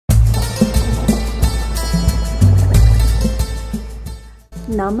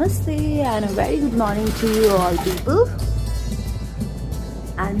Namaste and a very good morning to you all people,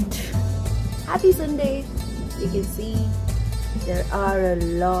 and happy Sunday. You can see there are a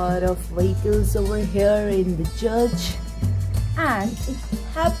lot of vehicles over here in the church, and it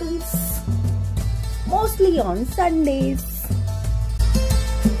happens mostly on Sundays.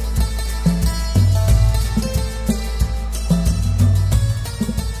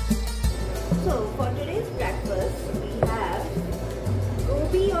 So for today's breakfast we have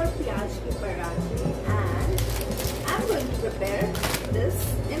gobi or piyaj ke parathe, and I'm going to prepare this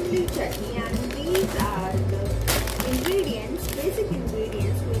imli chutney, and these are the ingredients, basic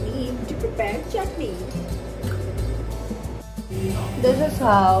ingredients we need to prepare chutney. This is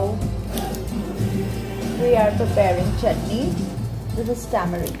how we are preparing chutney. This is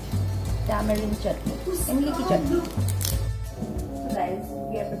tamarind chutney, imli ki chutney. So guys,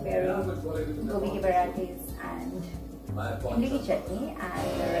 we are preparing gobi ke parathes and imli ki chutney, and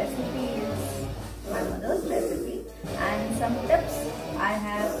the recipe is my mother's recipe, and some tips I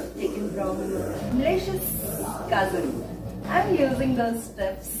have taken from Delicious cousin. I'm using those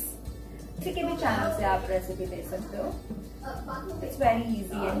tips. किसी के भी channel से आप recipe ले सकते हो. It's very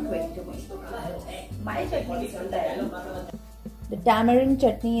easy and quick to make. My chutney is prepared. The tamarind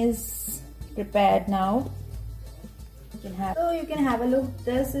chutney is prepared now. You can have a look.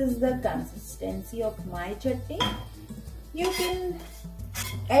 This is the consistency of my chutney. You can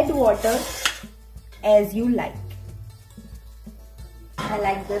add water as you like. I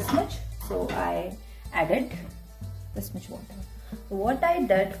like this much, so I added this much water. So what I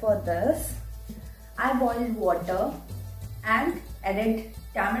did for this, I boiled water and added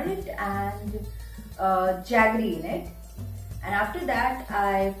tamarind and jaggery in it, and after that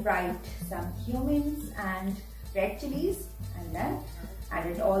I fried some cumins and red chilies, and then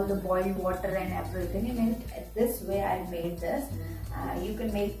added all the boiled water and everything in it. This way I made this. You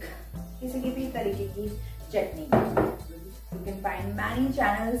can make kisi ki bhi tarike ki chutney. You can find many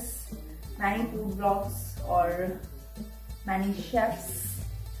channels, many food blogs or many chefs.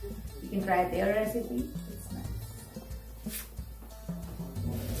 You can try their recipe. It's nice.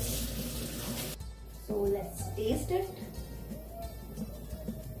 So let's taste it.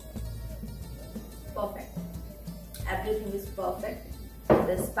 Perfect. Everything is perfect.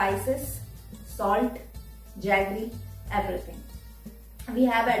 The spices, salt, jaggery, everything. We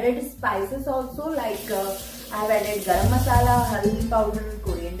have added spices also, like I have added garam masala, haldi powder,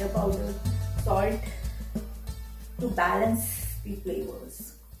 coriander powder, salt to balance the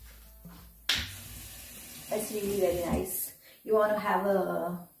flavors. It's really very nice. You want to have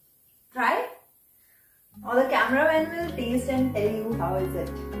a try? Or the cameraman will taste and tell you how is it.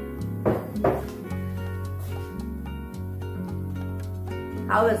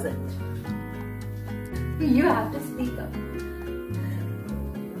 How is it? You have to speak up.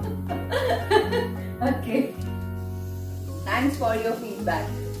 Okay. Thanks for your feedback.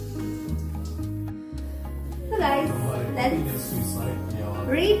 So guys, let's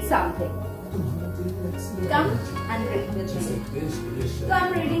read something. Come and read with me. So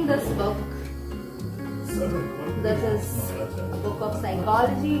I'm reading this book. This is a book of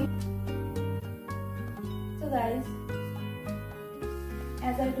psychology. So guys,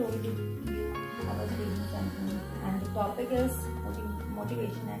 as I told you, I was reading something, and the topic is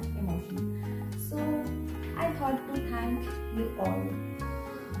motivation and emotion. So I thought to thank you all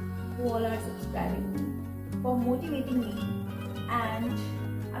who all are subscribing me, for motivating me, and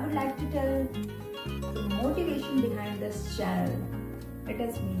I would like to tell the motivation behind this channel. It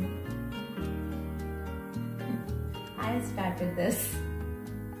is me. I started this,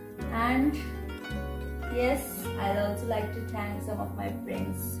 and yes, I'd also like to thank some of my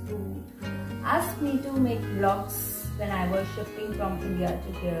friends who asked me to make vlogs when I was shifting from India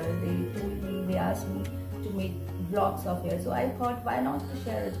to here. They asked me to make vlogs of here. So I thought, why not to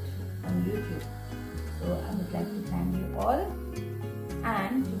share it on YouTube? So I would like to thank you all,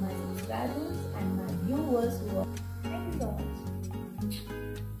 and to my subscribers and my viewers who are. Thank you so much.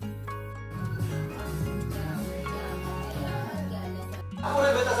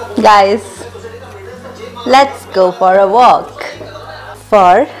 Guys, let's go for a walk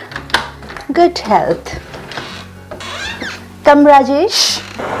for good health. Come Rajesh.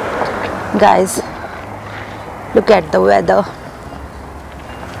 Guys, look at the weather.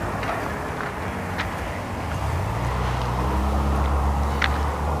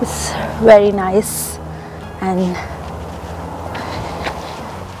 It's very nice and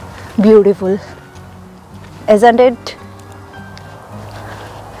beautiful, isn't it?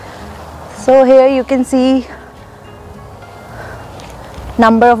 So here you can see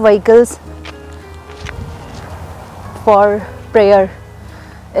number of vehicles for prayer.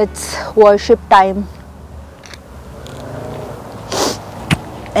 It's worship time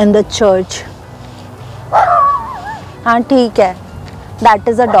in the church. हाँ ठीक है. That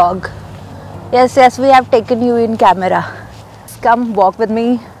is a dog. Yes, yes, we have taken you in camera. Come walk with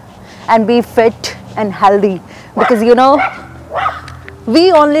me and be fit and healthy, because you know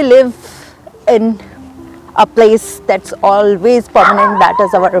we only live in a place that's always permanent, that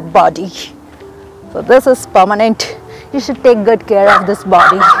is our body. So this is permanent. You should take good care of this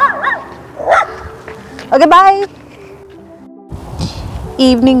body. Okay, bye.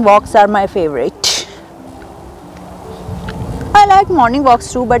 Evening walks are my favorite. I like morning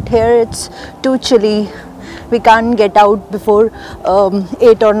walks too, but here it's too chilly. We can't get out before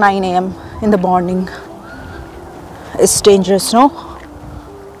 8 or 9 a.m. in the morning. It's dangerous, no?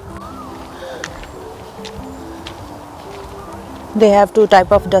 They have two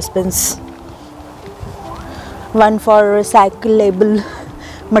type of dustbins. One for recyclable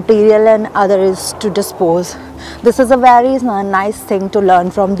material and other is to dispose. This is a very nice thing to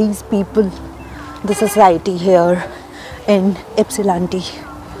learn from these people, the society here in Ypsilanti.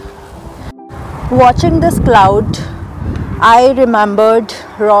 Watching this cloud, I remembered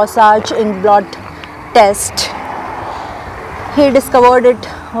Rorschach ink blot test. He discovered it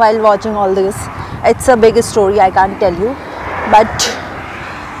while watching all this. It's a big story, I can't tell you, but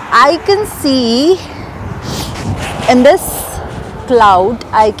I can see in this cloud,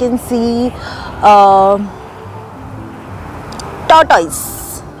 I can see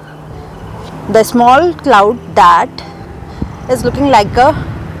tortoise. The small cloud that is looking like a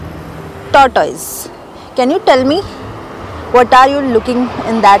tortoise. Can you tell me what are you looking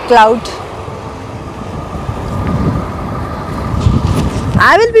in that cloud?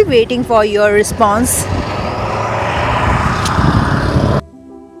 I will be waiting for your response.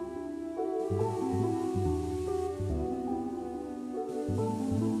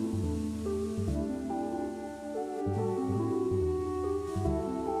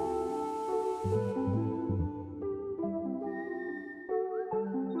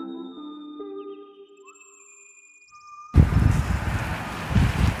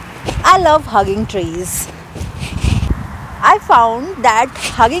 I love hugging trees. I found that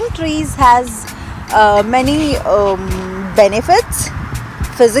hugging trees has many benefits,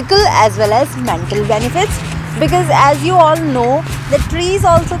 physical as well as mental benefits, because as you all know, the trees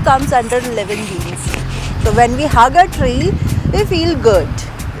also comes under living beings. So when we hug a tree, we feel good.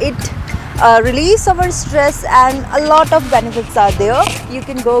 It relieves our stress, and a lot of benefits are there. You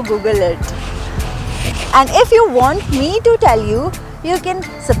can go Google it. And if you want me to tell you, you can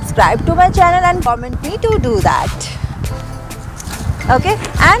subscribe to my channel and comment me to do that. Okay,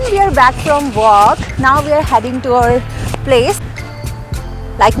 and we are back from walk. Now we are heading to our place.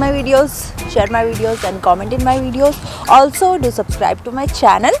 Like my videos, share my videos and comment in my videos. Also do subscribe to my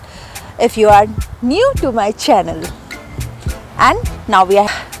channel if you are new to my channel. And now we are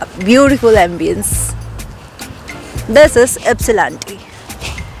a beautiful ambience. This is Ypsilanti.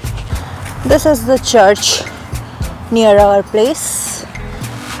 This is the church near our place.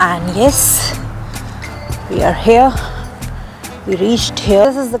 And yes, we are here. We reached here.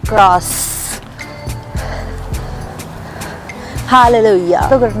 This is the cross. Hallelujah.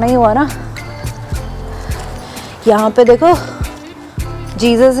 तो करना ही हुआ ना. यहाँ पे देखो,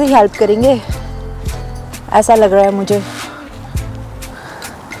 Jesus ही help करेंगे, ऐसा लग रहा है मुझे.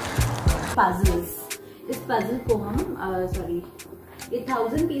 Puzzles. इस पजल को हम ये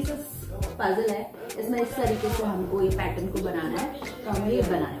 1000 पीसेस पजल है. इसमें इस तरीके से हमको ये पैटर्न को बनाना है, तो हम ये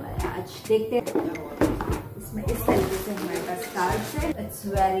बनाने वाले हैं आज. देखते हैं. इसमें इस तरीके से हमारे पास कार्ड्स है. It's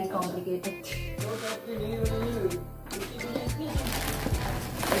very complicated.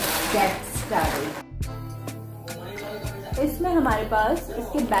 Get started. इसमें हमारे पास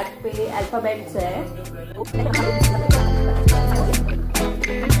इसके बैक पे अल्फाबेट्स है.